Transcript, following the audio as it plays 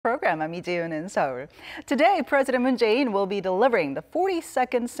program. I'm Jae-in in Seoul. Today, President Jae-in will be delivering the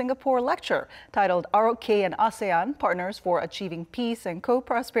 42nd Singapore lecture titled ROK and ASEAN Partners for Achieving Peace and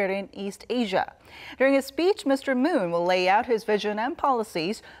Co-Prosperity in East Asia. During his speech, Mr. Moon will lay out his vision and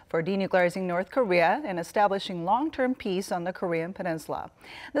policies for denuclearizing North Korea and establishing long-term peace on the Korean Peninsula.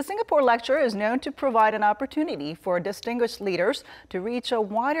 The Singapore lecture is known to provide an opportunity for distinguished leaders to reach a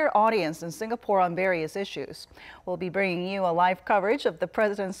wider audience in Singapore on various issues. We'll be bringing you a live coverage of the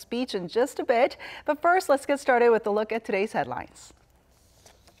president's speech in just a bit, but first let's get started with a look at today's headlines.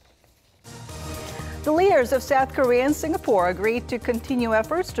 The leaders of South Korea and Singapore agreed to continue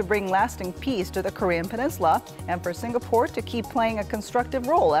efforts to bring lasting peace to the Korean Peninsula and for Singapore to keep playing a constructive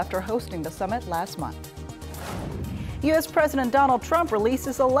role after hosting the summit last month. U.S. President Donald Trump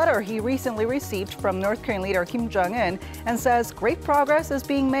releases a letter he recently received from North Korean leader Kim Jong-un and says great progress is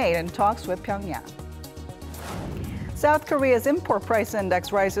being made in talks with Pyongyang. South Korea's import price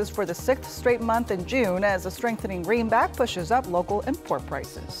index rises for the sixth straight month in June as a strengthening greenback pushes up local import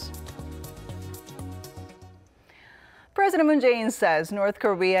prices. President Moon Jae-in says North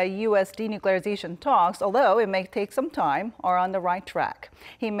Korea-U.S. denuclearization talks, although it may take some time, are on the right track.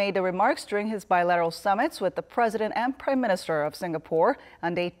 He made the remarks during his bilateral summits with the President and Prime Minister of Singapore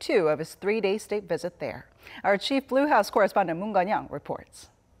on day 2 of his 3-day state visit there. Our Chief Blue House correspondent Moon Gan-young reports.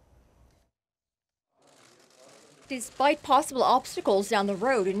 Despite possible obstacles down the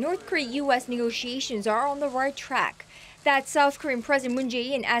road, North Korea-U.S. negotiations are on the right track. That's South Korean President Moon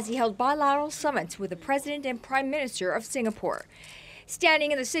Jae-in as he held bilateral summits with the President and Prime Minister of Singapore.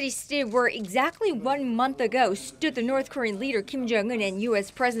 Standing in the city where exactly 1 month ago stood the North Korean leader Kim Jong-un and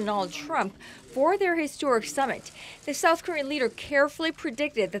U.S. President Donald Trump for their historic summit, the South Korean leader carefully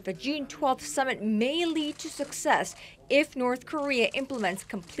predicted that the June 12th summit may lead to success if North Korea implements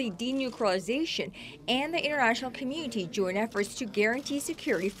complete denuclearization and the international community join efforts to guarantee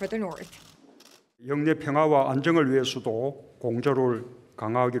security for the North. 영내 평화와 안정을 위해서도 공조를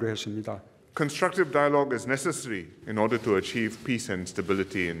강화하기로 했습니다. Constructive dialogue is necessary in order to achieve peace and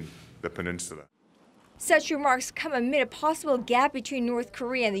stability in the peninsula. Such remarks come amid a possible gap between North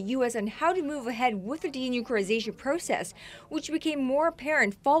Korea and the U.S. on how to move ahead with the denuclearization process, which became more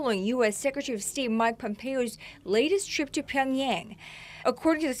apparent following U.S. Secretary of State Mike Pompeo's latest trip to Pyongyang.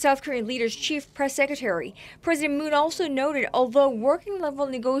 According to the South Korean leader's chief press secretary, President Moon also noted although working-level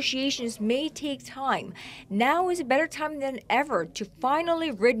negotiations may take time, now is a better time than ever to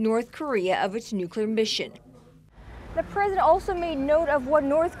finally rid North Korea of its nuclear mission. The president also made note of what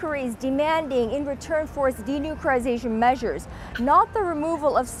North Korea is demanding in return for its denuclearization measures, not the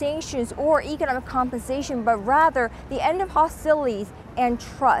removal of sanctions or economic compensation, but rather the end of hostilities and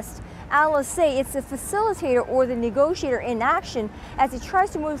trust. Analysts say it's the facilitator or the negotiator in action as it tries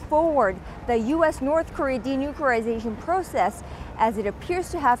to move forward the U.S.-North Korea denuclearization process as it appears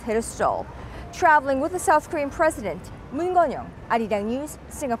to have hit a stall. Traveling with the South Korean president, Moon Gan-young, Arirang News,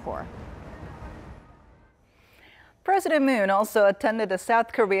 Singapore. President Moon also attended the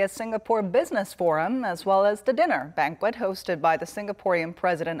South Korea-Singapore Business Forum as well as the dinner banquet hosted by the Singaporean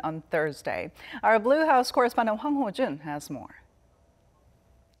president on Thursday. Our Blue House correspondent Hwang Ho-jun has more.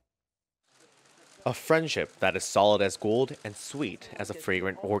 A friendship that is solid as gold and sweet as a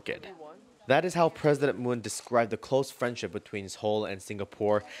fragrant orchid. That is how President Moon described the close friendship between Seoul and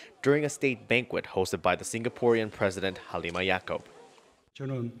Singapore during a state banquet hosted by the Singaporean President Halima Yacob.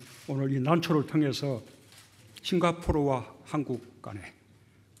 저는 오늘 이 난초를 통해서 싱가포르와 한국 간에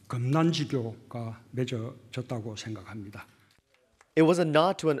금난지교가 맺어졌다고 생각합니다. It was a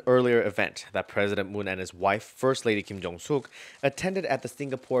nod to an earlier event that President Moon and his wife, First Lady Kim Jong-suk, attended at the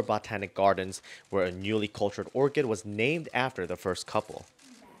Singapore Botanic Gardens, where a newly cultured orchid was named after the first couple.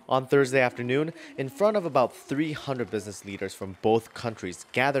 On Thursday afternoon, in front of about 300 business leaders from both countries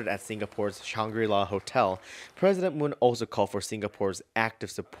gathered at Singapore's Shangri-La Hotel, President Moon also called for Singapore's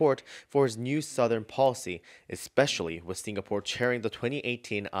active support for his new southern policy, especially with Singapore chairing the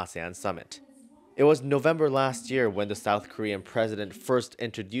 2018 ASEAN Summit. It was November last year when the South Korean president first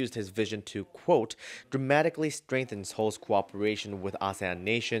introduced his vision to, quote, dramatically strengthen Seoul's cooperation with ASEAN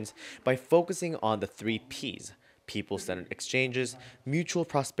nations by focusing on the 3 Ps, people-centered exchanges, mutual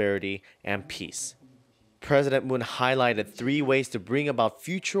prosperity, and peace. President Moon highlighted 3 ways to bring about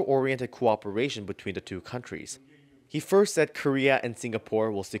future-oriented cooperation between the 2 countries. He first said Korea and Singapore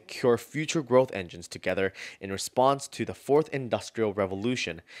will secure future growth engines together in response to the 4th Industrial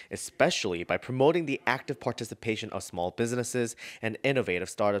Revolution, especially by promoting the active participation of small businesses and innovative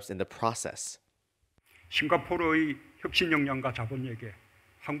startups in the process. 싱가포르의 혁신 역량과 자본력에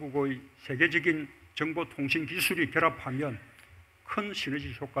한국의 세계적인 정보통신 기술이 결합하면 큰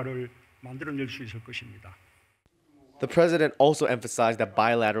시너지 효과를 만들어낼 수 있을 것입니다. The president also emphasized that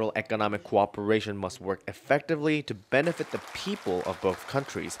bilateral economic cooperation must work effectively to benefit the people of both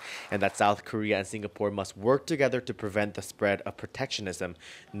countries, and that South Korea and Singapore must work together to prevent the spread of protectionism,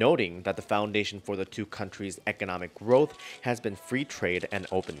 noting that the foundation for the two countries' economic growth has been free trade and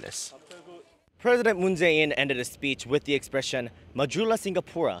openness. President Moon Jae-in ended his speech with the expression Majulah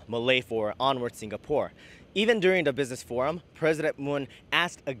Singapura, Malay for Onward Singapore. Even during the business forum, President Moon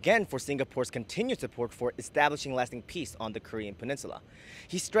asked again for Singapore's continued support for establishing lasting peace on the Korean peninsula.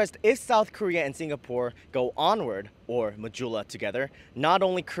 He stressed if South Korea and Singapore go onward, or Majulah together, not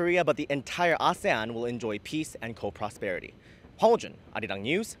only Korea but the entire ASEAN will enjoy peace and co-prosperity. Hwang Ho-jun, Arirang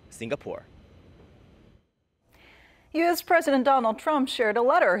News, Singapore. U.S. President Donald Trump shared a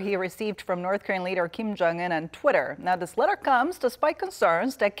letter he received from North Korean leader Kim Jong-un on Twitter. Now, this letter comes despite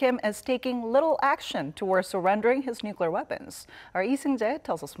concerns that Kim is taking little action towards surrendering his nuclear weapons. Our Lee Seung-jae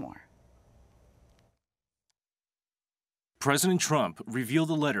tells us more. President Trump revealed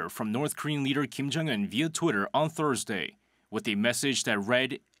a letter from North Korean leader Kim Jong-un via Twitter on Thursday, with a message that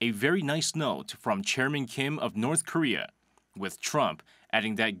read, "A very nice note from Chairman Kim of North Korea," with Trump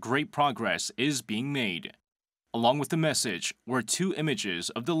adding that great progress is being made. Along with the message were two images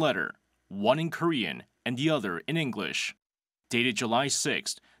of the letter, one in Korean and the other in English. Dated July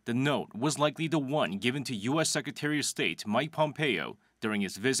 6th, the note was likely the one given to U.S. Secretary of State Mike Pompeo during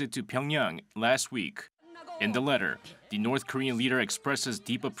his visit to Pyongyang last week. In the letter, the North Korean leader expresses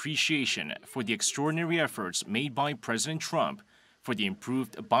deep appreciation for the extraordinary efforts made by President Trump for the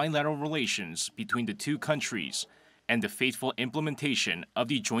improved bilateral relations between the two countries and the faithful implementation of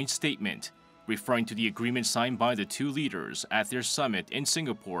the joint statement, referring to the agreement signed by the two leaders at their summit in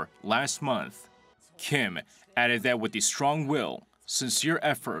Singapore last month. Kim added that with the strong will, sincere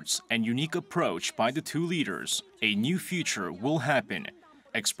efforts, and unique approach by the two leaders, a new future will happen,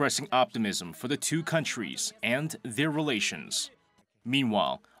 expressing optimism for the two countries and their relations.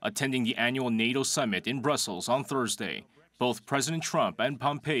 Meanwhile, attending the annual NATO summit in Brussels on Thursday, both President Trump and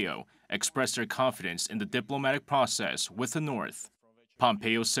Pompeo expressed their confidence in the diplomatic process with the North.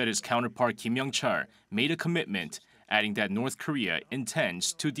 Pompeo said his counterpart Kim Yong-chol made a commitment, adding that North Korea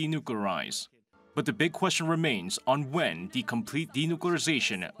intends to denuclearize. But the big question remains on when the complete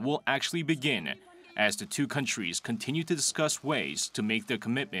denuclearization will actually begin, as the two countries continue to discuss ways to make their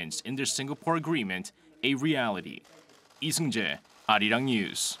commitments in their Singapore agreement a reality. Lee Seung-jae, Arirang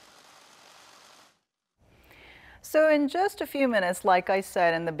News. So in just a few minutes, like I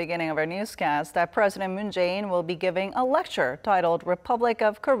said in the beginning of our newscast, that President Moon Jae-in will be giving a lecture titled Republic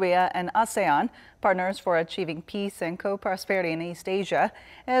of Korea and ASEAN, Partners for Achieving Peace and Co-Prosperity in East Asia,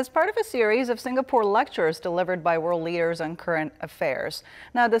 as part of a series of Singapore lectures delivered by world leaders on current affairs.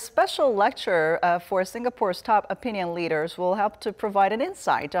 Now, the special lecture for Singapore's top opinion leaders will help to provide an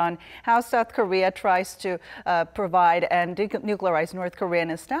insight on how South Korea tries to provide and denuclearize North Korea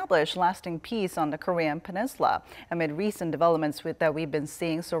and establish lasting peace on the Korean peninsula amid recent developments that we've been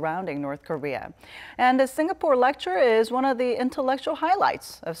seeing surrounding North Korea. And the Singapore lecture is one of the intellectual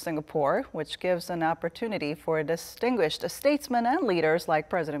highlights of Singapore, which gives an opportunity for distinguished statesmen and leaders like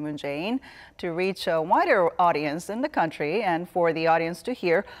President Moon Jae-in to reach a wider audience in the country and for the audience to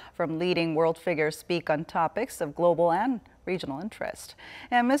hear from leading world figures speak on topics of global and regional interest.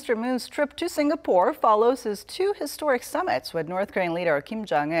 And Mr. Moon's trip to Singapore follows his two historic summits with North Korean leader Kim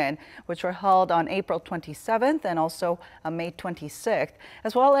Jong-un, which were held on April 27th and also on May 26th,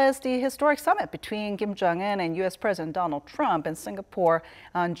 as well as the historic summit between Kim Jong-un and U.S. President Donald Trump in Singapore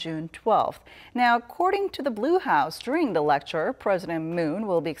on June 12th. Now, according to the Blue House, during the lecture, President Moon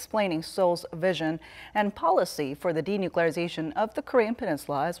will be explaining Seoul's vision and policy for the denuclearization of the Korean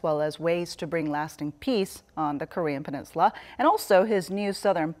Peninsula, as well as ways to bring lasting peace on the Korean Peninsula, and also his new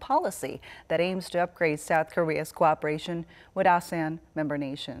Southern policy that aims to upgrade South Korea's cooperation with ASEAN member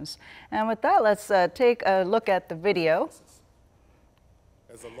nations. And with that, let's take a look at the video.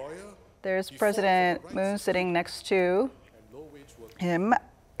 As a lawyer, there's President Moon sitting next to him,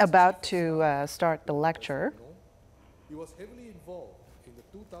 about to start the lecture. He was heavily involved in the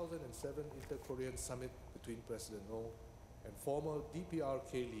 2007 Inter-Korean Summit between President Oh and former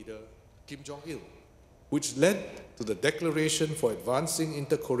DPRK leader Kim Jong-il, which led to the Declaration for Advancing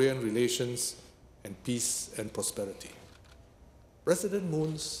Inter-Korean Relations and Peace and Prosperity. President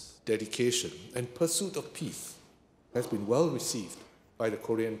Moon's dedication and pursuit of peace has been well received by the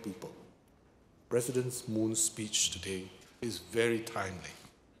Korean people. President Moon's speech today is very timely.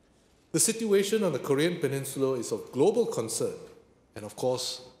 The situation on the Korean Peninsula is of global concern and, of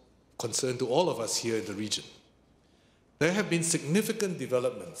course, concern to all of us here in the region. There have been significant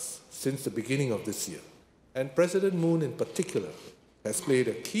developments since the beginning of this year, and President Moon in particular has played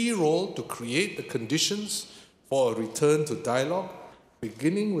a key role to create the conditions for a return to dialogue,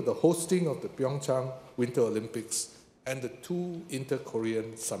 beginning with the hosting of the Pyeongchang Winter Olympics and the 2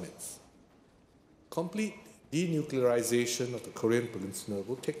 inter-Korean summits. Complete denuclearization of the Korean Peninsula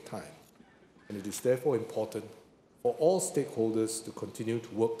will take time, and it is therefore important for all stakeholders to continue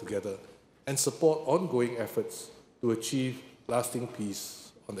to work together and support ongoing efforts to achieve lasting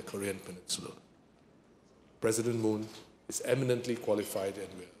peace on the Korean Peninsula. President Moon is eminently qualified, and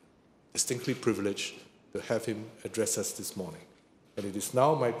we are distinctly privileged to have him address us this morning. And it is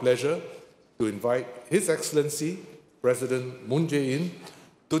now my pleasure to invite His Excellency President Moon Jae-in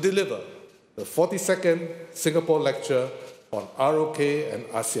to deliver the 42nd Singapore Lecture on ROK and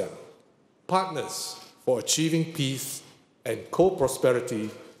ASEAN, Partners for Achieving Peace and Co-Prosperity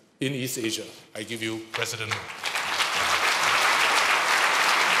in East Asia. I give you President Moon.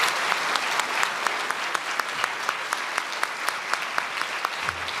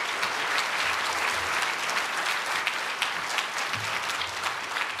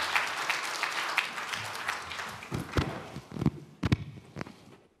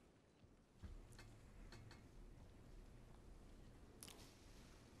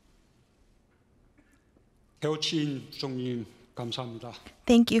 Jae-in 부총리님 감사합니다.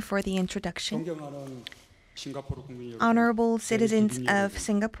 Thank you for the introduction. 존경하는 싱가포르 국민 여러분, Honorable citizens of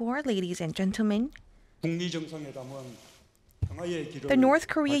Singapore, ladies and gentlemen, 북미 정상회담은 평화의 길을 the North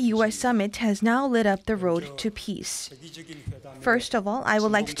Korea-US summit has now lit up the road to peace. First of all, I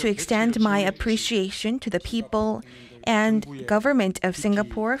would like to extend my appreciation to the people and government of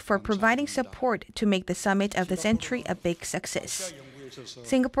Singapore for providing support to make the summit of the century a big success.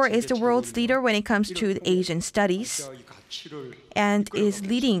 Singapore is the world's leader when it comes to Asian studies and is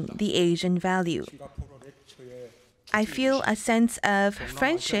leading the Asian value. I feel a sense of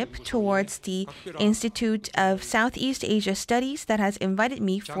friendship towards the Institute of Southeast Asia Studies that has invited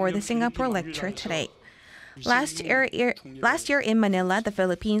me for the Singapore lecture today. Last year in Manila, the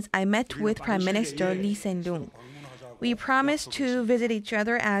Philippines, I met with Prime Minister Lee Hsien-loong. We promised to visit each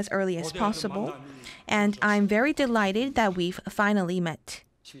other as early as possible, and I'm very delighted that we've finally met.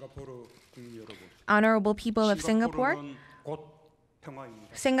 Honorable people of Singapore,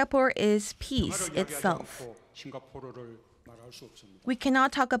 Singapore is peace itself. We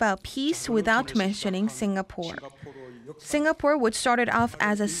cannot talk about peace without mentioning Singapore. Singapore, which started off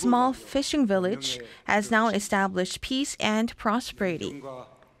as a small fishing village, has now established peace and prosperity.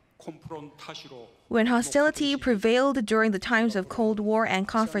 When hostility prevailed during the times of Cold War and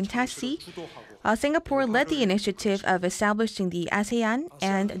confrontation, Singapore led the initiative of establishing the ASEAN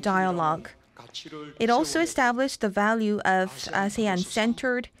and dialogue. It also established the value of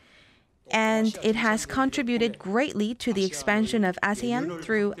ASEAN-centered, and it has contributed greatly to the expansion of ASEAN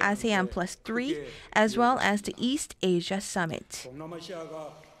through ASEAN Plus 3, as well as the East Asia Summit.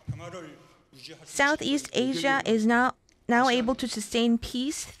 Southeast Asia is now able to sustain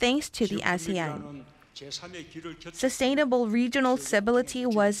peace thanks to the ASEAN. Sustainable regional stability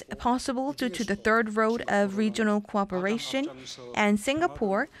was possible due to the third road of regional cooperation, and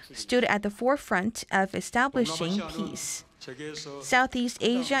Singapore stood at the forefront of establishing peace. Southeast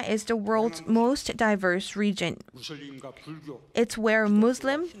Asia is the world's most diverse region. It's where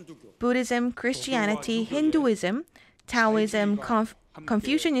Muslim, Buddhism, Christianity, Hinduism, Taoism,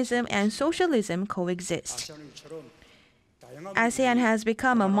 Confucianism, and socialism coexist. ASEAN has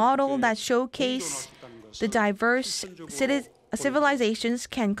become a model that showcases the diverse civilizations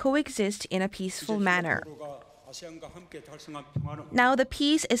can coexist in a peaceful manner. Now, the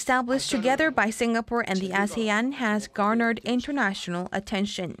peace established together by Singapore and the ASEAN has garnered international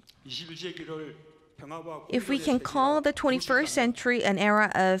attention. If we can call the 21st century an era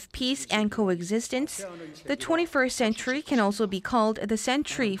of peace and coexistence, the 21st century can also be called the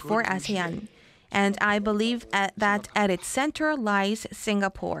century for ASEAN. And I believe that at its center lies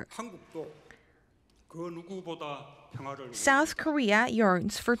Singapore. South Korea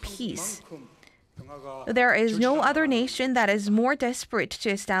yearns for peace. There is no other nation that is more desperate to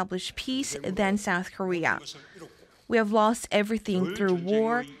establish peace than South Korea. We have lost everything through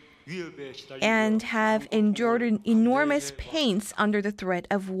war and have endured enormous pains under the threat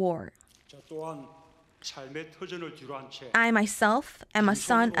of war. I myself am a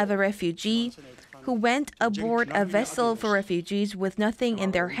son of a refugee who went aboard a vessel for refugees with nothing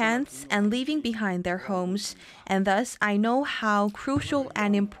in their hands and leaving behind their homes, and thus I know how crucial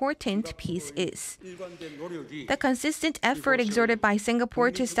and important peace is. The consistent effort exerted by Singapore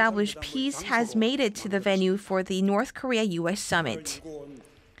to establish peace has made it to the venue for the North Korea-US summit.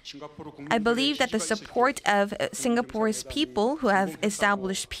 I believe that the support of Singapore's people who have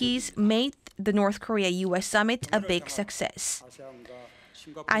established peace made the North Korea-US summit a big success.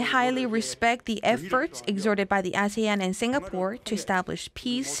 I highly respect the efforts exerted by the ASEAN and Singapore to establish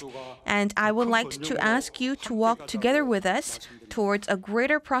peace, and I would like to ask you to walk together with us towards a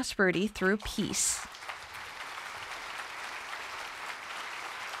greater prosperity through peace.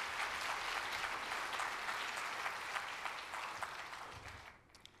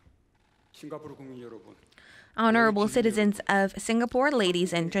 Honorable citizens of Singapore,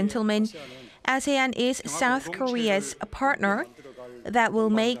 ladies and gentlemen, ASEAN is South Korea's partner that will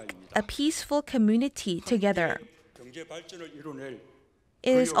make a peaceful community together.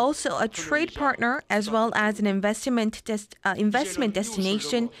 It is also a trade partner as well as an investment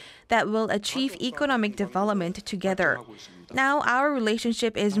destination that will achieve economic development together. Now our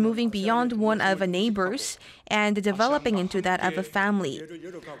relationship is moving beyond one of a neighbors and developing into that of a family.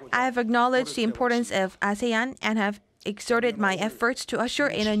 I have acknowledged the importance of ASEAN and have exerted my efforts to usher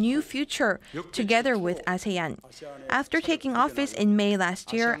in a new future together with ASEAN. After taking office in May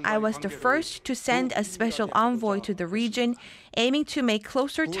last year, I was the first to send a special envoy to the region, aiming to make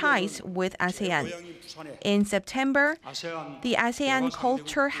closer ties with ASEAN. In September, the ASEAN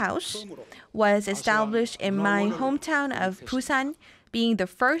Culture House was established in my hometown of Busan, being the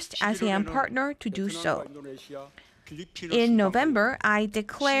first ASEAN partner to do so. In November, I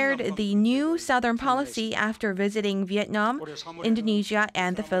declared the new Southern policy after visiting Vietnam, Indonesia,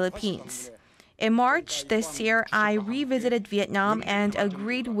 and the Philippines. In March this year, I revisited Vietnam and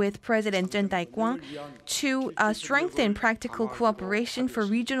agreed with President Chen Dae-quang to strengthen practical cooperation for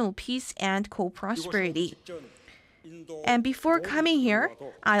regional peace and co-prosperity. And before coming here,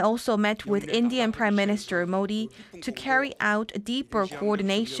 I also met with Indian Prime Minister Modi to carry out deeper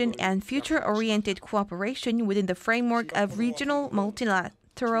coordination and future-oriented cooperation within the framework of regional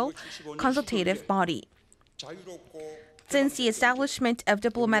multilateral consultative body. Since the establishment of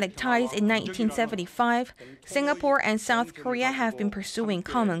diplomatic ties in 1975, Singapore and South Korea have been pursuing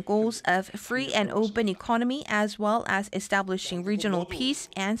common goals of free and open economy as well as establishing regional peace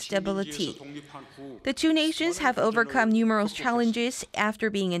and stability. The two nations have overcome numerous challenges after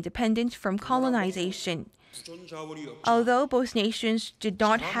being independent from colonization. Although both nations did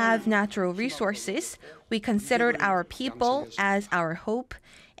not have natural resources, we considered our people as our hope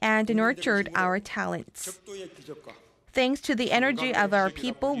and nurtured our talents. Thanks to the energy of our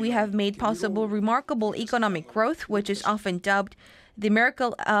people, we have made possible remarkable economic growth, which is often dubbed the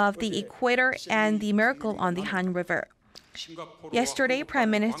miracle of the equator and the miracle on the Han River. Yesterday,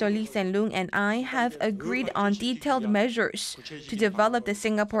 Prime Minister Lee Hsien-loong and I have agreed on detailed measures to develop the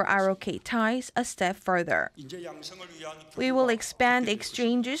Singapore-ROK ties a step further. We will expand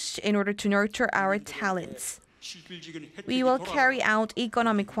exchanges in order to nurture our talents. We will carry out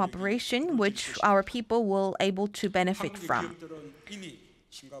economic cooperation, which our people will be able to benefit from.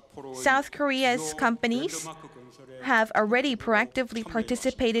 South Korea's companies have already proactively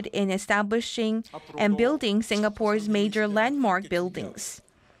participated in establishing and building Singapore's major landmark buildings.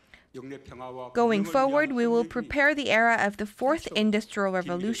 Going forward, we will prepare the era of the fourth industrial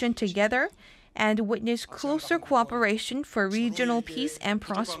revolution together and witness closer cooperation for regional peace and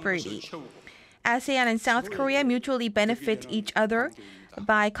prosperity. ASEAN and South Korea mutually benefit each other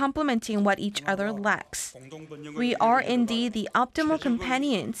by complementing what each other lacks. We are indeed the optimal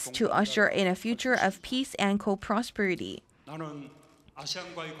companions to usher in a future of peace and co-prosperity.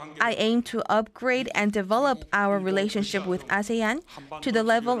 I aim to upgrade and develop our relationship with ASEAN to the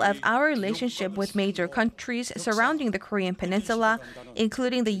level of our relationship with major countries surrounding the Korean Peninsula,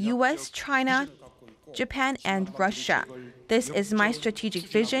 including the US, China, Japan, and Russia. This is my strategic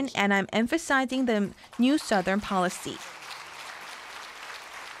vision, and I'm emphasizing the new Southern policy.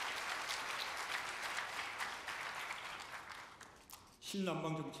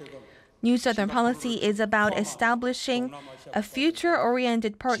 New Southern policy is about establishing a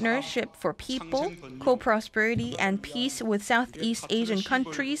future-oriented partnership for people, co-prosperity, and peace with Southeast Asian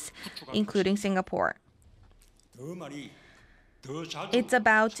countries, including Singapore. It's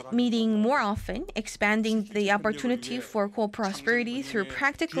about meeting more often, expanding the opportunity for co-prosperity through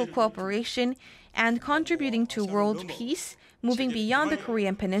practical cooperation, and contributing to world peace, moving beyond the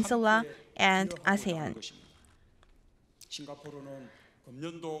Korean Peninsula and ASEAN.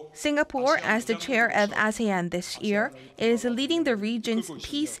 Singapore, as the chair of ASEAN this year, is leading the region's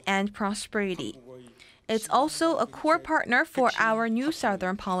peace and prosperity. It's also a core partner for our new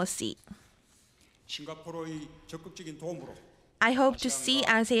Southern policy. I hope to see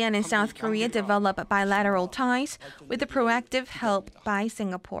ASEAN and South Korea develop bilateral ties with the proactive help by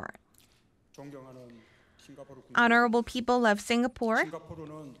Singapore. Honorable people of Singapore,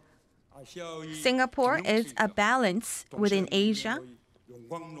 Singapore is a balance within Asia,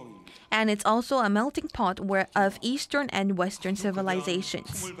 And it's also a melting pot of Eastern and Western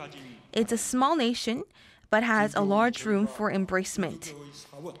civilizations. It's a small nation, but has a large room for embracement.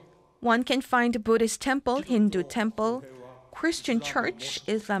 One can find Buddhist temple, Hindu temple, Christian church,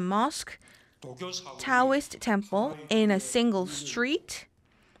 Islam mosque, Taoist temple in a single street,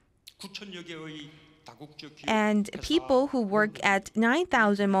 and people who work at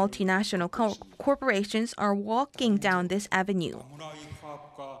 9,000 multinational corporations are walking down this avenue.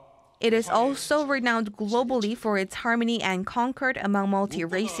 It is also renowned globally for its harmony and concord among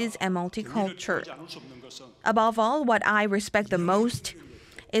multi-races and multicultural. Above all, what I respect the most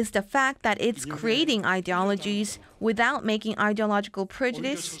is the fact that it's creating ideologies without making ideological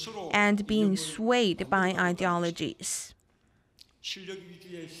prejudice and being swayed by ideologies.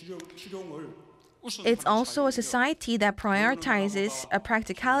 It's also a society that prioritizes a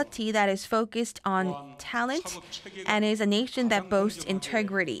practicality that is focused on talent and is a nation that boasts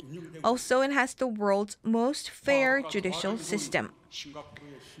integrity. Also, it has the world's most fair judicial system.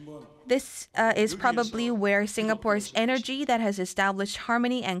 This is probably where Singapore's energy that has established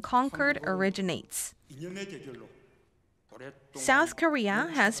harmony and concord originates. South Korea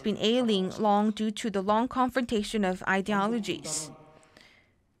has been ailing long due to the long confrontation of ideologies.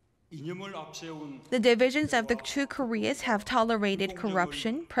 The divisions of the two Koreas have tolerated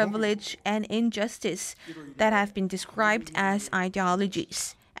corruption, privilege, and injustice that have been described as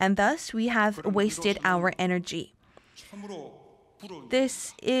ideologies, and thus we have wasted our energy.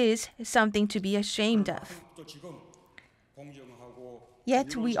 This is something to be ashamed of.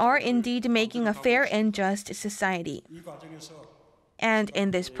 Yet we are indeed making a fair and just society. And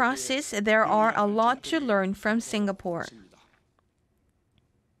in this process, there are a lot to learn from Singapore.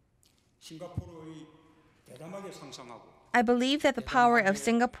 I believe that the power of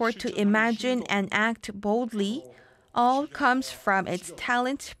Singapore to imagine and act boldly all comes from its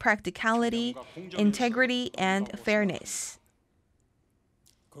talent, practicality, integrity, and fairness.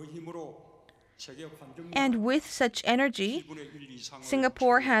 And with such energy,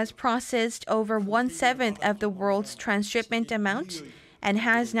 Singapore has processed over 1/7 of the world's transshipment amount and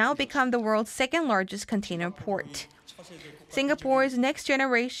has now become the world's second largest container port. Singapore's next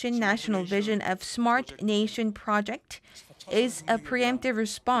generation national vision of Smart Nation project is a preemptive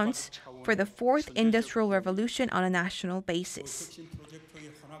response for the fourth industrial revolution on a national basis.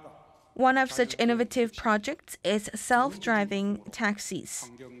 One of such innovative projects is self-driving taxis.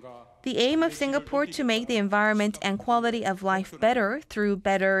 The aim of Singapore to make the environment and quality of life better through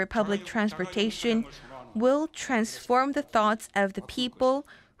better public transportation will transform the thoughts of the people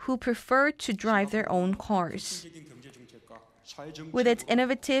who prefer to drive their own cars. With its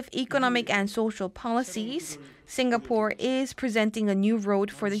innovative economic and social policies, Singapore is presenting a new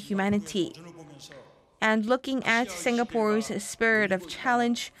road for the humanity. And looking at Singapore's spirit of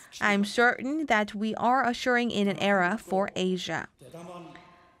challenge, I'm certain that we are ushering in an era for Asia.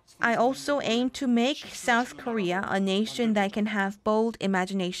 I also aim to make South Korea a nation that can have bold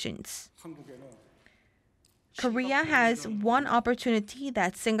imaginations. Korea has one opportunity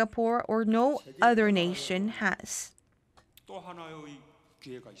that Singapore or no other nation has.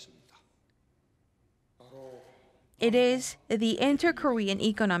 It is the Inter-Korean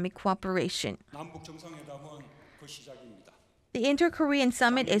Economic Cooperation. The Inter-Korean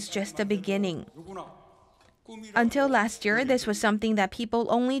Summit is just the beginning. Until last year, this was something that people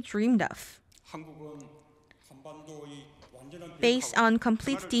only dreamed of. Based on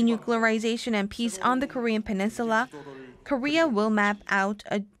complete denuclearization and peace on the Korean Peninsula, Korea will map out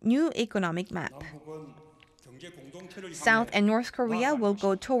a new economic map. South and North Korea will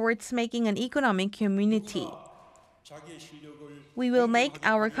go towards making an economic community. We will make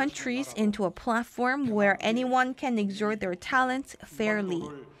our countries into a platform where anyone can exert their talents fairly.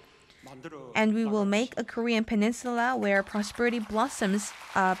 And we will make a Korean peninsula where prosperity blossoms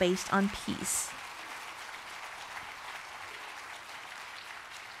based on peace.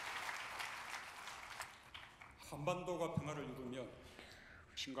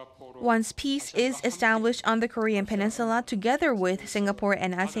 Once peace is established on the Korean Peninsula, together with Singapore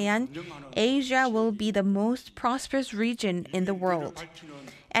and ASEAN, Asia will be the most prosperous region in the world.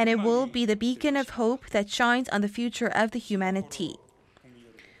 And it will be the beacon of hope that shines on the future of the humanity.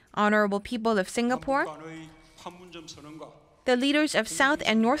 Honorable people of Singapore, the leaders of South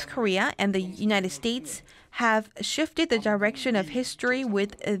and North Korea and the United States have shifted the direction of history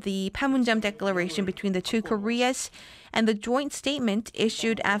with the Panmunjom Declaration between the two Koreas and the joint statement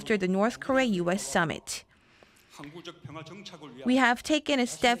issued after the North Korea-US summit. We have taken a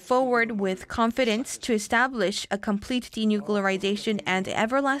step forward with confidence to establish a complete denuclearization and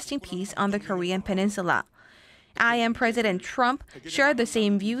everlasting peace on the Korean Peninsula. I and President Trump share the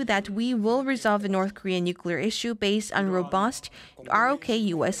same view that we will resolve the North Korean nuclear issue based on robust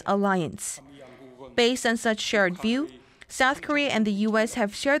ROK-US alliance. Based on such shared view, South Korea and the U.S.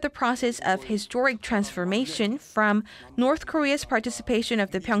 have shared the process of historic transformation from North Korea's participation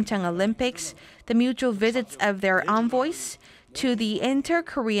of the Pyeongchang Olympics, the mutual visits of their envoys, to the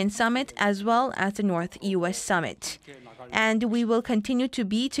Inter-Korean Summit as well as the North U.S. Summit. And we will continue to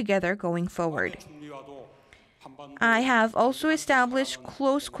be together going forward. I have also established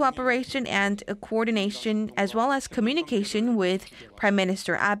close cooperation and coordination as well as communication with Prime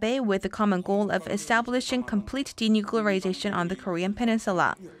Minister Abe with the common goal of establishing complete denuclearization on the Korean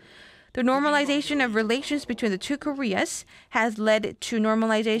Peninsula. The normalization of relations between the two Koreas has led to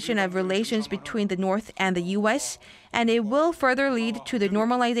normalization of relations between the North and the U.S., and it will further lead to the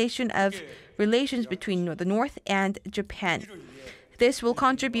normalization of relations between the North and Japan. This will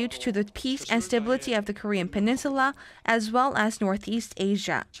contribute to the peace and stability of the Korean Peninsula as well as Northeast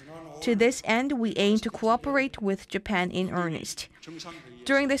Asia. To this end, we aim to cooperate with Japan in earnest.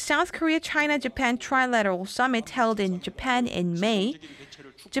 During the South Korea-China-Japan Trilateral Summit held in Japan in May,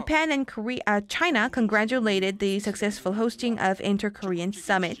 Japan and China congratulated the successful hosting of Inter-Korean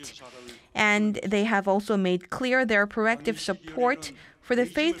Summit, and they have also made clear their proactive support for the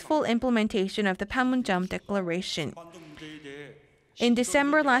faithful implementation of the Panmunjom Declaration. In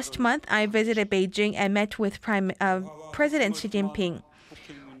December last month, I visited Beijing and met with President Xi Jinping.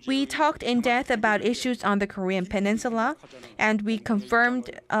 We talked in depth about issues on the Korean Peninsula, and we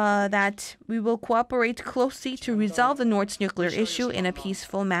confirmed that we will cooperate closely to resolve the North's nuclear issue in a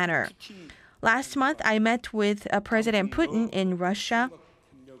peaceful manner. Last month, I met with President Putin in Russia,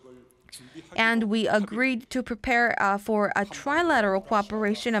 and we agreed to prepare for a trilateral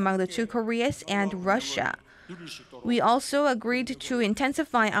cooperation among the two Koreas and Russia. We also agreed to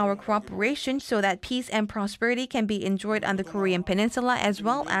intensify our cooperation so that peace and prosperity can be enjoyed on the Korean Peninsula as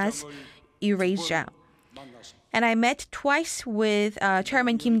well as Eurasia. And I met twice with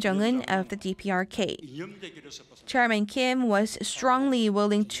Chairman Kim Jong-un of the DPRK. Chairman Kim was strongly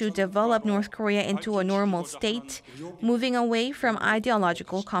willing to develop North Korea into a normal state, moving away from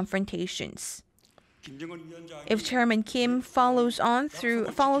ideological confrontations. If Chairman Kim follows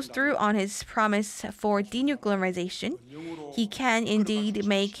through on his promise for denuclearization, he can indeed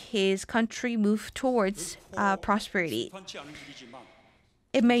make his country move towards prosperity.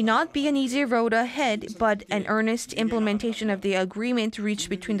 It may not be an easy road ahead, but an earnest implementation of the agreement reached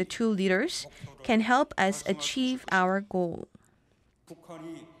between the two leaders can help us achieve our goal.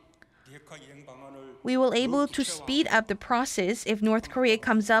 We will be able to speed up the process if North Korea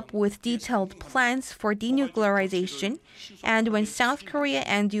comes up with detailed plans for denuclearization and when South Korea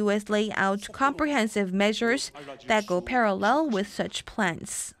and U.S. lay out comprehensive measures that go parallel with such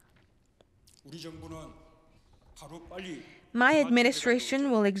plans. My administration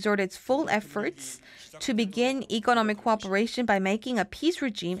will exert its full efforts to begin economic cooperation by making a peace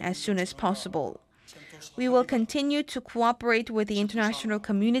regime as soon as possible. We will continue to cooperate with the international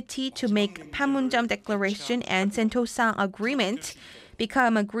community to make Panmunjom Declaration and Sentosa Agreement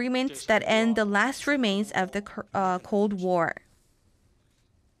become agreements that end the last remains of the Cold War.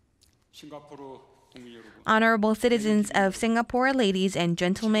 Honorable citizens of Singapore, ladies and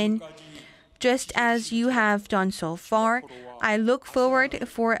gentlemen, just as you have done so far, I look forward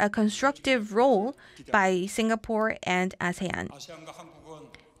for a constructive role by Singapore and ASEAN.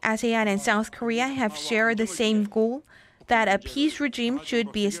 ASEAN and South Korea have shared the same goal that a peace regime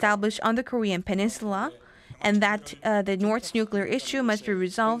should be established on the Korean Peninsula and that the North's nuclear issue must be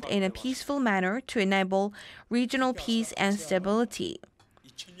resolved in a peaceful manner to enable regional peace and stability.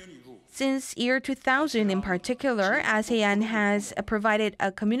 Since year 2000 in particular, ASEAN has provided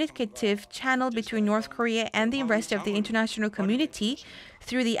a communicative channel between North Korea and the rest of the international community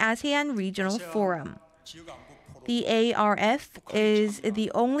through the ASEAN Regional Forum. The ARF is the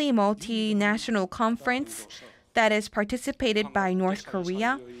only multinational conference that is participated by North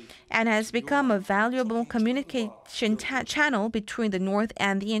Korea and has become a valuable communication channel between the North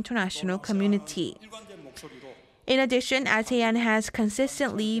and the international community. In addition, ASEAN has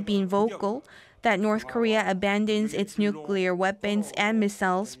consistently been vocal that North Korea abandons its nuclear weapons and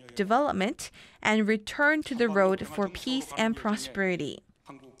missiles development and return to the road for peace and prosperity.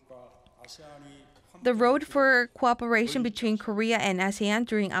 The road for cooperation between Korea and ASEAN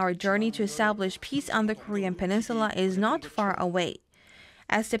during our journey to establish peace on the Korean Peninsula is not far away.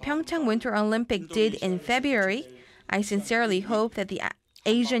 As the Pyeongchang Winter Olympic did in February, I sincerely hope that the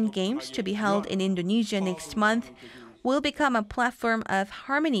Asian Games to be held in Indonesia next month will become a platform of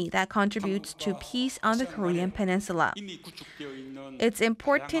harmony that contributes to peace on the Korean Peninsula. It's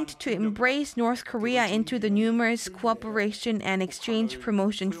important to embrace North Korea into the numerous cooperation and exchange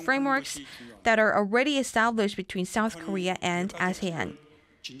promotion frameworks that are already established between South Korea and ASEAN.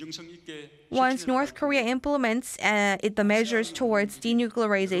 Once North Korea implements the measures towards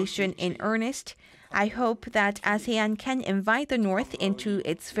denuclearization in earnest, I hope that ASEAN can invite the North into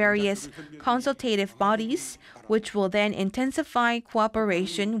its various consultative bodies, which will then intensify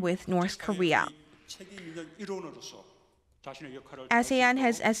cooperation with North Korea. ASEAN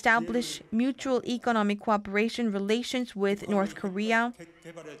has established mutual economic cooperation relations with North Korea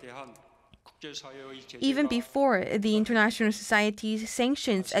even before the international society's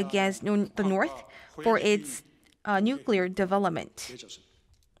sanctions against the North for its nuclear development.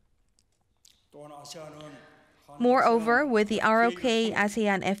 Moreover, with the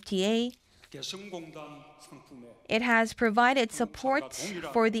ROK-ASEAN FTA, it has provided support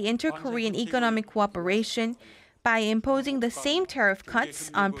for the inter-Korean economic cooperation by imposing the same tariff cuts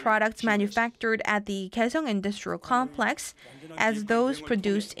on products manufactured at the Kaesong Industrial Complex as those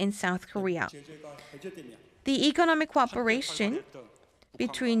produced in South Korea. The economic cooperation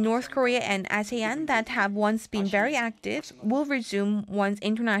between North Korea and ASEAN that have once been very active will resume once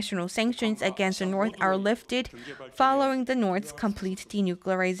international sanctions against the North are lifted following the North's complete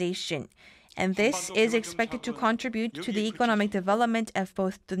denuclearization. And this is expected to contribute to the economic development of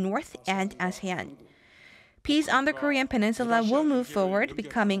both the North and ASEAN. Peace on the Korean Peninsula will move forward,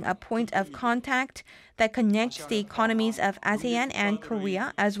 becoming a point of contact that connects the economies of ASEAN and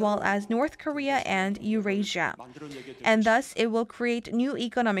Korea, as well as North Korea and Eurasia. And thus, it will create new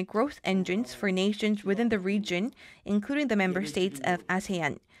economic growth engines for nations within the region, including the member states of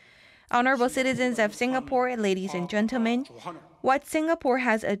ASEAN. Honorable citizens of Singapore, ladies and gentlemen, what Singapore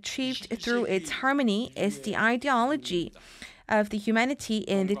has achieved through its harmony is the ideology of the humanity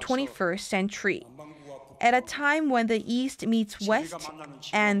in the 21st century. At a time when the East meets West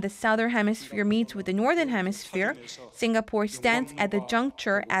and the Southern Hemisphere meets with the Northern Hemisphere, Singapore stands at the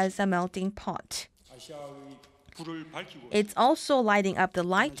juncture as a melting pot. It's also lighting up the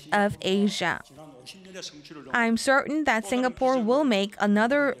light of Asia. I'm certain that Singapore will make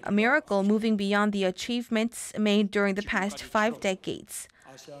another miracle moving beyond the achievements made during the past 5 decades.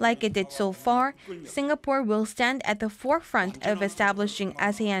 Like it did so far, Singapore will stand at the forefront of establishing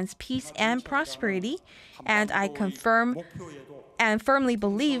ASEAN's peace and prosperity, and I confirm and firmly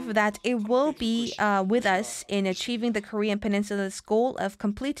believe that it will be with us in achieving the Korean Peninsula's goal of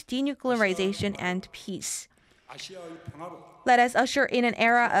complete denuclearization and peace. Let us usher in an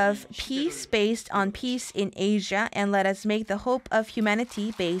era of peace based on peace in Asia, and let us make the hope of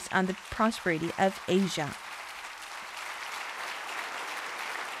humanity based on the prosperity of Asia.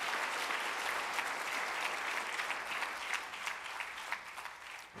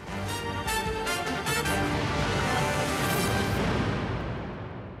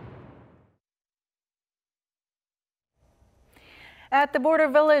 At the border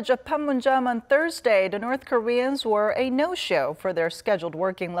village of Panmunjom on Thursday, the North Koreans were a no-show for their scheduled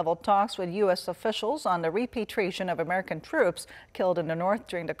working-level talks with U.S. officials on the repatriation of American troops killed in the North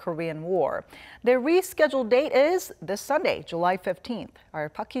during the Korean War. Their rescheduled date is this Sunday, July 15th. Our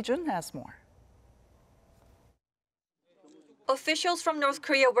Park Hee-jun has more. Officials from North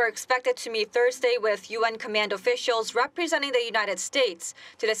Korea were expected to meet Thursday with UN command officials representing the United States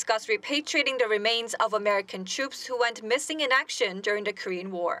to discuss repatriating the remains of American troops who went missing in action during the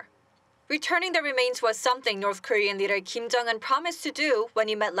Korean War. Returning the remains was something North Korean leader Kim Jong-un promised to do when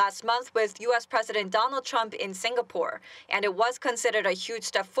he met last month with U.S. President Donald Trump in Singapore, and it was considered a huge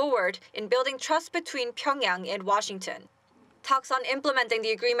step forward in building trust between Pyongyang and Washington. Talks on implementing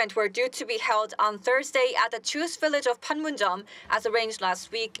the agreement were due to be held on Thursday at the Jewish village of Panmunjom, as arranged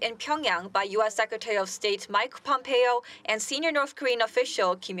last week in Pyongyang by U.S. Secretary of State Mike Pompeo and senior North Korean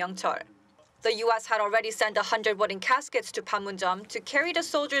official Kim Yong-chol. The U.S. had already sent 100 wooden caskets to Panmunjom to carry the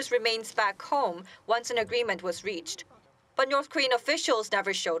soldiers' remains back home once an agreement was reached. But North Korean officials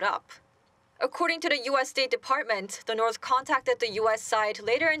never showed up. According to the U.S. State Department, the North contacted the U.S. side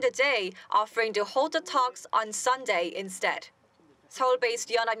later in the day, offering to hold the talks on Sunday instead. Seoul-based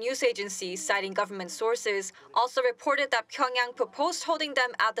Yonhap news agency, citing government sources, also reported that Pyongyang proposed holding them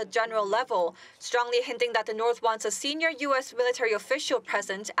at the general level, strongly hinting that the North wants a senior U.S. military official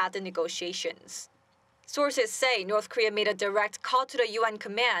present at the negotiations. Sources say North Korea made a direct call to the UN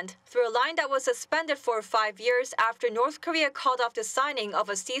command through a line that was suspended for 5 years after North Korea called off the signing of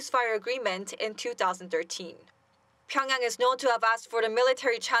a ceasefire agreement in 2013. Pyongyang is known to have asked for the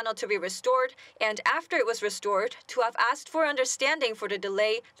military channel to be restored, and after it was restored, to have asked for understanding for the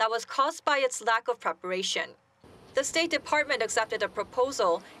delay that was caused by its lack of preparation. The State Department accepted the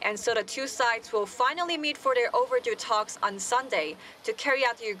proposal, and so the two sides will finally meet for their overdue talks on Sunday to carry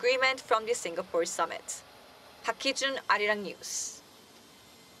out the agreement from the Singapore summit. Park Hee-jun, Arirang News.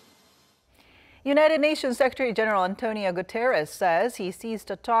 United Nations Secretary General Antonio Guterres says he sees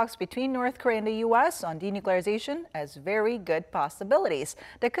the talks between North Korea and the U.S. on denuclearization as very good possibilities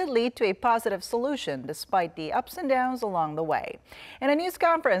that could lead to a positive solution despite the ups and downs along the way. In a news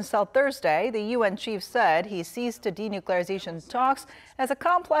conference held Thursday, the UN chief said he sees the denuclearization talks as a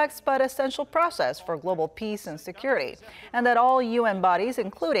complex but essential process for global peace and security, and that all UN bodies,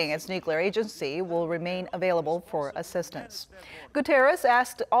 including its nuclear agency, will remain available for assistance. Guterres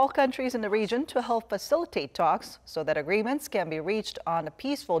asked all countries in the region to help facilitate talks so that agreements can be reached on the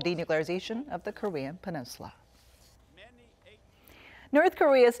peaceful denuclearization of the Korean Peninsula. North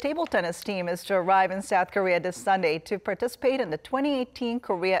Korea's table tennis team is to arrive in South Korea this Sunday to participate in the 2018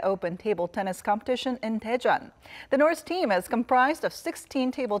 Korea Open table tennis competition in Daejeon. The North team is comprised of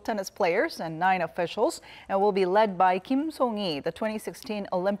 16 table tennis players and 9 officials and will be led by Kim Song-hee, the 2016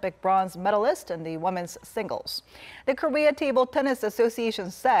 Olympic bronze medalist in the women's singles. The Korea Table Tennis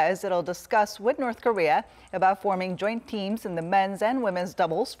Association says it'll discuss with North Korea about forming joint teams in the men's and women's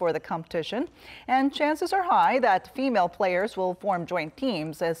doubles for the competition, and chances are high that female players will form joint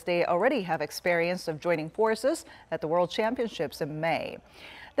teams as they already have experience of joining forces at the World Championships in May.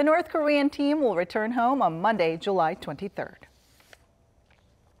 The North Korean team will return home on Monday, July 23rd.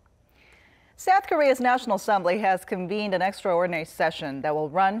 South Korea's National Assembly has convened an extraordinary session that will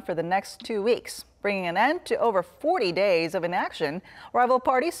run for the next 2 weeks, bringing an end to over 40 days of inaction. Rival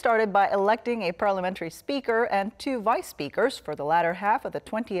parties started by electing a parliamentary speaker and 2 vice speakers for the latter half of the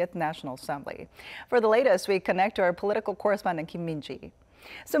 20th National Assembly. For the latest, we connect to our political correspondent Kim Min-ji.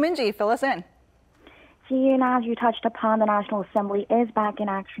 So Min-ji, fill us in. Jae-in, as you touched upon, the National Assembly is back in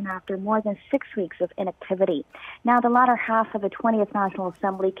action after more than 6 weeks of inactivity. Now, the latter half of the 20th National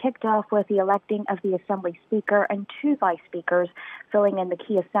Assembly kicked off with the electing of the Assembly Speaker and 2 vice speakers, filling in the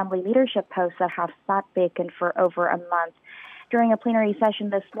key Assembly leadership posts that have sat vacant for over a month. During a plenary session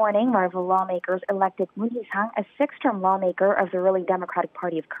this morning, rival lawmakers elected Moon Hee-sang, a 6-term lawmaker of the ruling Democratic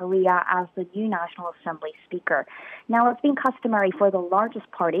Party of Korea, as the new National Assembly Speaker. Now, it's been customary for the largest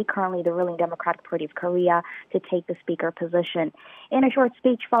party, currently the ruling Democratic Party of Korea, to take the Speaker position. In a short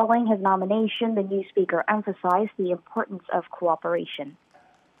speech following his nomination, the new Speaker emphasized the importance of cooperation.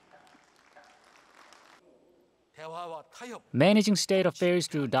 Managing state affairs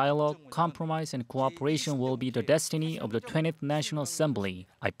through dialogue, compromise, and cooperation will be the destiny of the 20th National Assembly.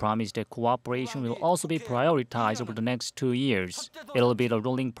 I promise that cooperation will also be prioritized over the next 2 years. It'll be the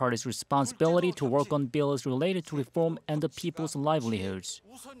ruling party's responsibility to work on bills related to reform and the people's livelihoods.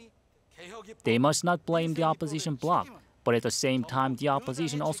 They must not blame the opposition bloc, but at the same time, the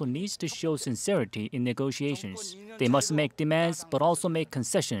opposition also needs to show sincerity in negotiations. They must make demands, but also make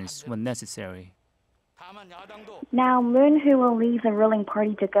concessions when necessary. Now, Moon, who will leave the ruling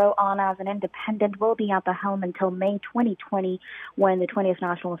party to go on as an independent, will be at the helm until May 2020, when the 20th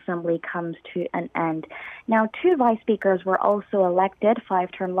National Assembly comes to an end. Now, 2 vice speakers were also elected,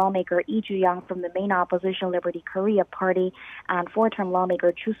 5-term lawmaker Lee Ju-young from the main opposition Liberty Korea Party and 4-term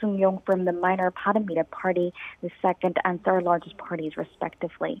lawmaker Chu Sung-yong from the minor Bareunmirae Party, the second and third largest parties,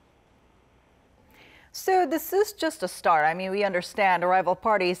 respectively. So this is just a start. I mean, we understand the rival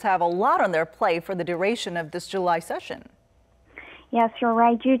parties have a lot on their plate for the duration of this July session. Yes, you're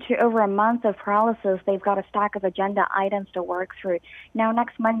right. Due to over a month of paralysis, they've got a stack of agenda items to work through. Now,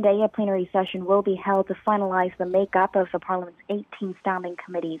 next Monday, a plenary session will be held to finalize the makeup of the Parliament's 18 standing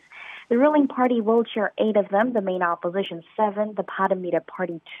committees. The ruling party will chair 8 of them, the main opposition 7, the Bareunmirae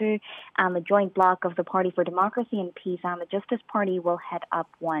Party 2, and the joint bloc of the Party for Democracy and Peace and the Justice Party will head up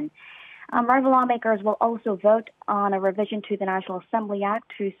 1. Rival lawmakers will also vote on a revision to the National Assembly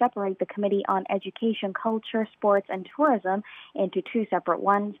Act to separate the Committee on Education, Culture, Sports, and Tourism into 2 separate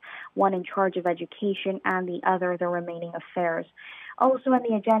ones, one in charge of education and the other the remaining affairs. Also on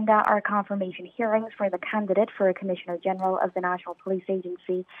the agenda are confirmation hearings for the candidate for a Commissioner General of the National Police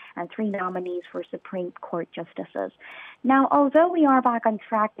Agency and 3 nominees for Supreme Court justices. Now, although we are back on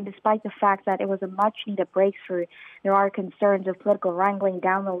track, and despite the fact that it was a much-needed breakthrough, there are concerns of political wrangling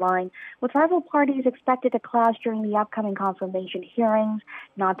down the line, with rival parties expected to clash during the upcoming confirmation hearings,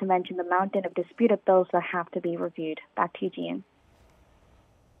 not to mention the mountain of disputed bills that have to be reviewed. Back to you, Jae-in.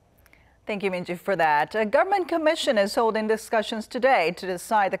 Thank you, Minju, for that. A government commission is holding discussions today to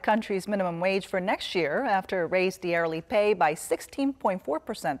decide the country's minimum wage for next year after it raised the hourly pay by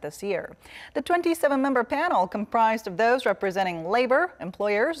 16.4% this year. The 27-member panel, comprised of those representing labor,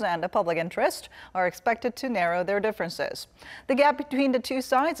 employers, and the public interest, are expected to narrow their differences. The gap between the two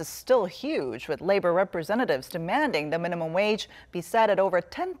sides is still huge, with labor representatives demanding the minimum wage be set at over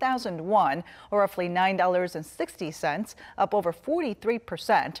 10,000 won, or roughly $9.60, up over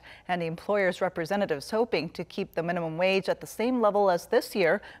 43%, and the employers' representatives hoping to keep the minimum wage at the same level as this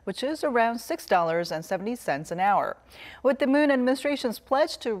year, which is around $6.70 an hour. With the Moon administration's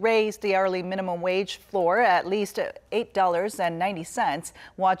pledge to raise the hourly minimum wage floor at least $8.90,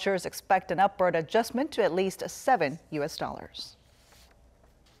 watchers expect an upward adjustment to at least $7 US.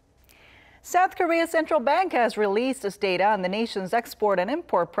 South Korea's central bank has released its data on the nation's export and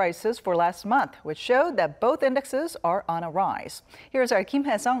import prices for last month, which showed that both indexes are on a rise. Here's our Kim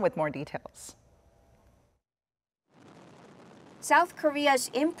Hae-sung with more details. South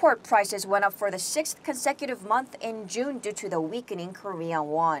Korea's import prices went up for the 6th consecutive month in June due to the weakening Korean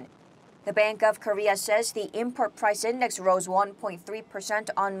won. The Bank of Korea says the import price index rose 1.3%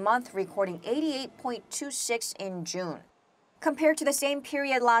 on month, recording 88.26 in June. Compared to the same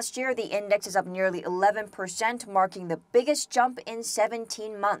period last year, the index is up nearly 11%, marking the biggest jump in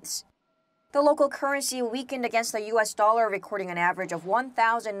 17 months. The local currency weakened against the US dollar, recording an average of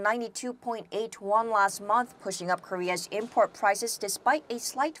 1,092.8 won last month, pushing up Korea's import prices despite a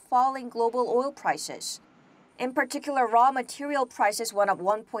slight fall in global oil prices. In particular, raw material prices went up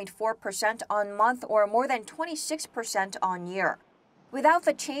 1.4% on month, or more than 26% on year. Without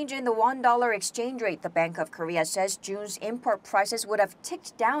the change in the $1 exchange rate, the Bank of Korea says June's import prices would have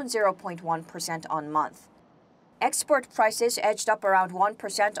ticked down 0.1% on month. Export prices edged up around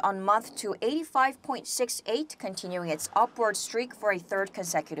 1% on month to 85.68, continuing its upward streak for a third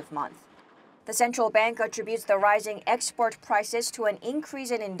consecutive month. The central bank attributes the rising export prices to an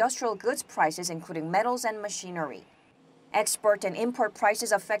increase in industrial goods prices, including metals and machinery. Export and import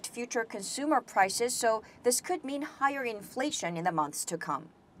prices affect future consumer prices, so this could mean higher inflation in the months to come.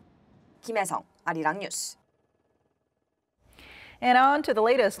 Kim Hae-sung, Arirang News. And on to the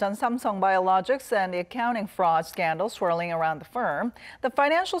latest on Samsung Biologics and the accounting fraud scandal swirling around the firm. The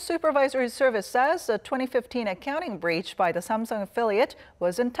Financial Supervisory Service says the 2015 accounting breach by the Samsung affiliate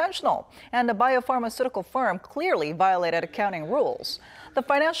was intentional, and the biopharmaceutical firm clearly violated accounting rules. The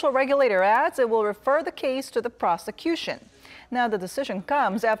financial regulator adds it will refer the case to the prosecution. Now, the decision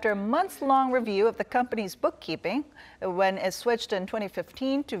comes after a months-long review of the company's bookkeeping when it switched in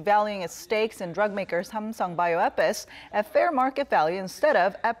 2015 to valuing its stakes in drug maker Samsung Bioepis at fair market value instead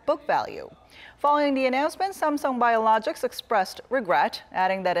of at book value. Following the announcement, Samsung Biologics expressed regret,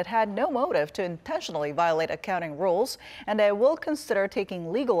 adding that it had no motive to intentionally violate accounting rules and that it will consider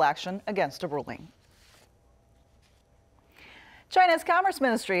taking legal action against the ruling. China's Commerce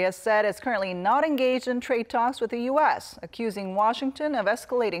Ministry has said it's currently not engaged in trade talks with the U.S., accusing Washington of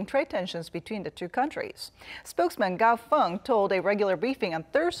escalating trade tensions between the two countries. Spokesman Gao Feng told a regular briefing on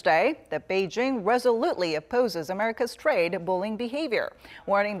Thursday that Beijing resolutely opposes America's trade bullying behavior,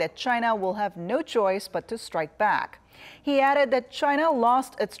 warning that China will have no choice but to strike back. He added that China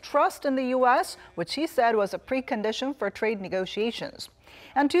lost its trust in the U.S., which he said was a precondition for trade negotiations.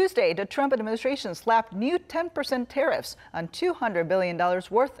 On Tuesday, the Trump administration slapped new 10% tariffs on $200 billion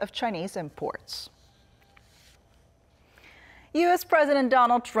worth of Chinese imports. U.S. President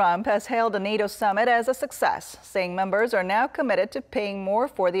Donald Trump has hailed the NATO summit as a success, saying members are now committed to paying more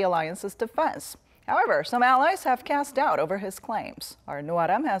for the alliance's defense. However, some allies have cast doubt over his claims. Our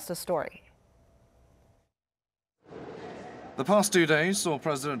Nuaram has the story. The past 2 days saw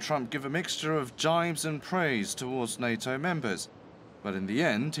President Trump give a mixture of jibes and praise towards NATO members. But in the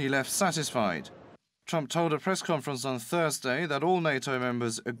end, he left satisfied. Trump told a press conference on Thursday that all NATO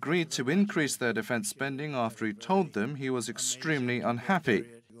members agreed to increase their defense spending after he told them he was extremely unhappy.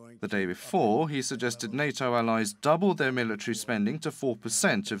 The day before, he suggested NATO allies double their military spending to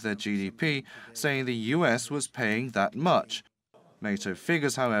 4% of their GDP, saying the US was paying that much. NATO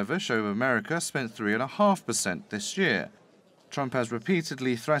figures, however, show America spent 3.5% this year. Trump has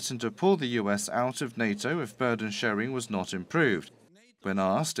repeatedly threatened to pull the US out of NATO if burden sharing was not improved. When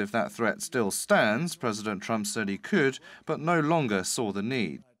asked if that threat still stands, President Trump said he could, but no longer saw the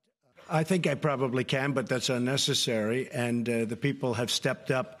need. I think I probably can, but that's unnecessary, and the people have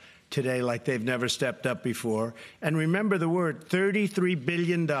stepped up today like they've never stepped up before. And remember the word, $33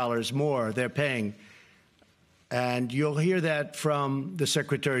 billion more they're paying. And you'll hear that from the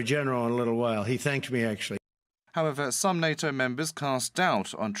Secretary General in a little while. He thanked me, actually. However, some NATO members cast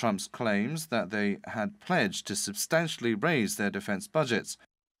doubt on Trump's claims that they had pledged to substantially raise their defense budgets.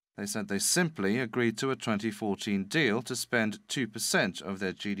 They said they simply agreed to a 2014 deal to spend 2% of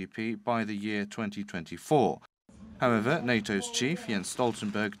their GDP by the year 2024. However, NATO's chief, Jens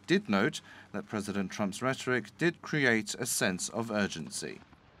Stoltenberg, did note that President Trump's rhetoric did create a sense of urgency.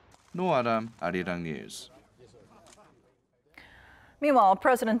 Noaram, Arirang News. Meanwhile,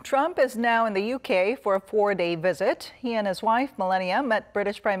 President Trump is now in the UK for a 4-day visit. He and his wife, Melania, met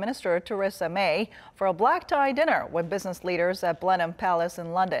British Prime Minister Theresa May for a black-tie dinner with business leaders at Blenheim Palace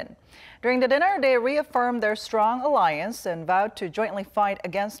in London. During the dinner, they reaffirmed their strong alliance and vowed to jointly fight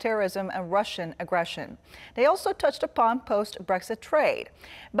against terrorism and Russian aggression. They also touched upon post-Brexit trade.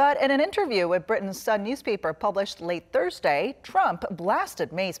 But in an interview with Britain's Sun newspaper published late Thursday, Trump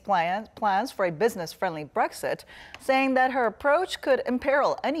blasted May's plans for a business-friendly Brexit, saying that her approach could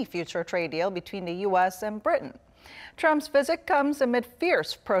imperil any future trade deal between the U.S. and Britain. Trump's visit comes amid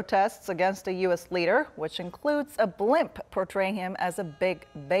fierce protests against the U.S. leader, which includes a blimp portraying him as a big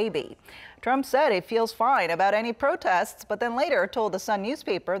baby. Trump said he feels fine about any protests, but then later told the Sun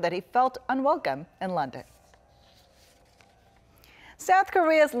newspaper that he felt unwelcome in London. South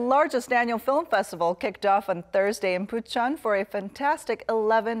Korea's largest annual film festival kicked off on Thursday in Bucheon for a fantastic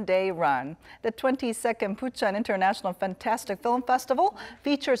 11-day run. The 22nd Bucheon International Fantastic Film Festival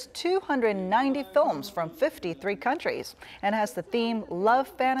features 290 films from 53 countries and has the theme Love,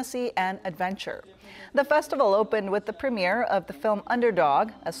 Fantasy, and Adventure. The festival opened with the premiere of the film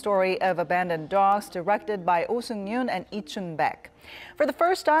Underdog, a story of abandoned dogs directed by Oh Seung-yoon and Lee Chun-baek. For the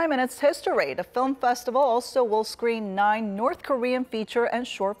first time in its history, the film festival also will screen 9 North Korean feature and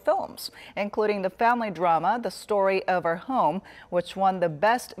short films, including the family drama The Story of Our Home, which won the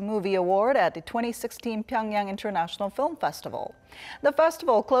Best Movie Award at the 2016 Pyongyang International Film Festival. The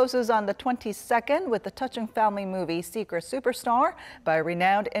festival closes on the 22nd with the touching family movie Secret Superstar by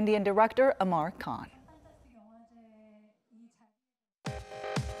renowned Indian director Amar Khan.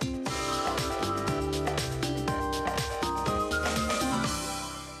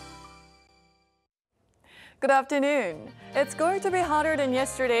 Good afternoon. It's going to be hotter than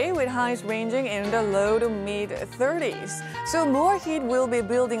yesterday with highs ranging in the low to mid-30s. So more heat will be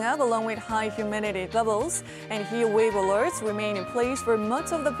building up along with high humidity levels, and heat wave alerts remain in place for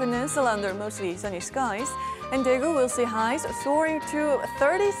much of the peninsula under mostly sunny skies. And Daegu will see highs soaring to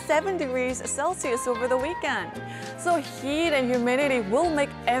 37 degrees Celsius over the weekend. So heat and humidity will make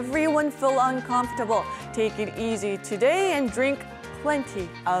everyone feel uncomfortable. Take it easy today and drink plenty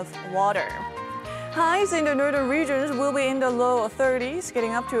of water. Highs in the northern regions will be in the low 30s,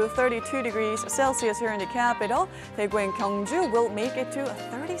 getting up to 32 degrees Celsius here in the capital. Daegu and Gyeongju will make it to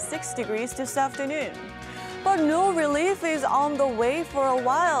 36 degrees this afternoon. But no relief is on the way for a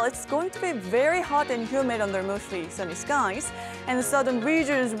while. It's going to be very hot and humid under mostly sunny skies, and the southern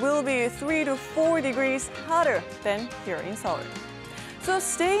regions will be 3 to 4 degrees hotter than here in Seoul. So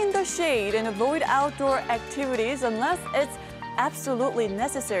stay in the shade and avoid outdoor activities unless it's absolutely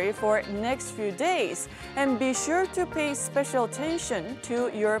necessary for next few days, and be sure to pay special attention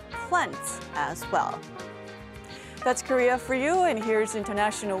to your plants as well. That's Korea for you, and here's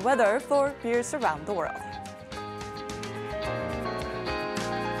international weather for viewers around the world.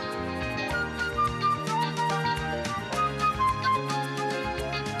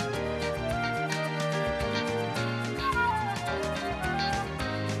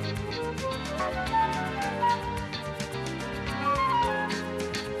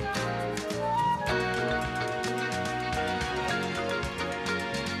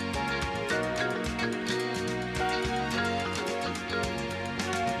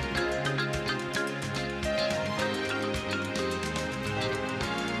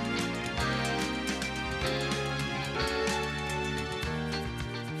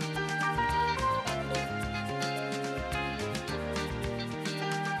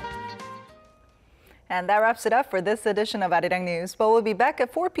 And that wraps it up for this edition of Arirang News. But we'll be back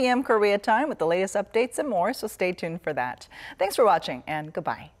at 4 p.m. Korea time with the latest updates and more, so stay tuned for that. Thanks for watching, and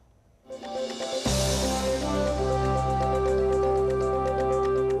goodbye.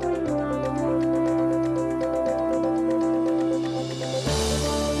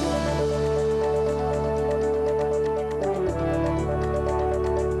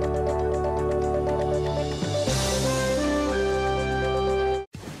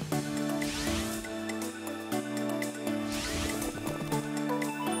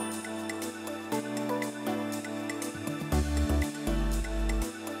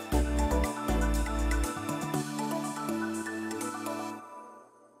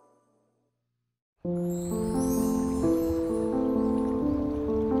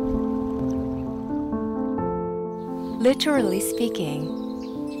 Literally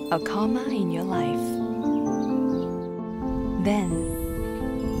speaking, a comma in your life. Then,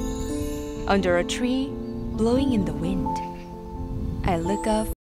 under a tree, blowing in the wind. I look up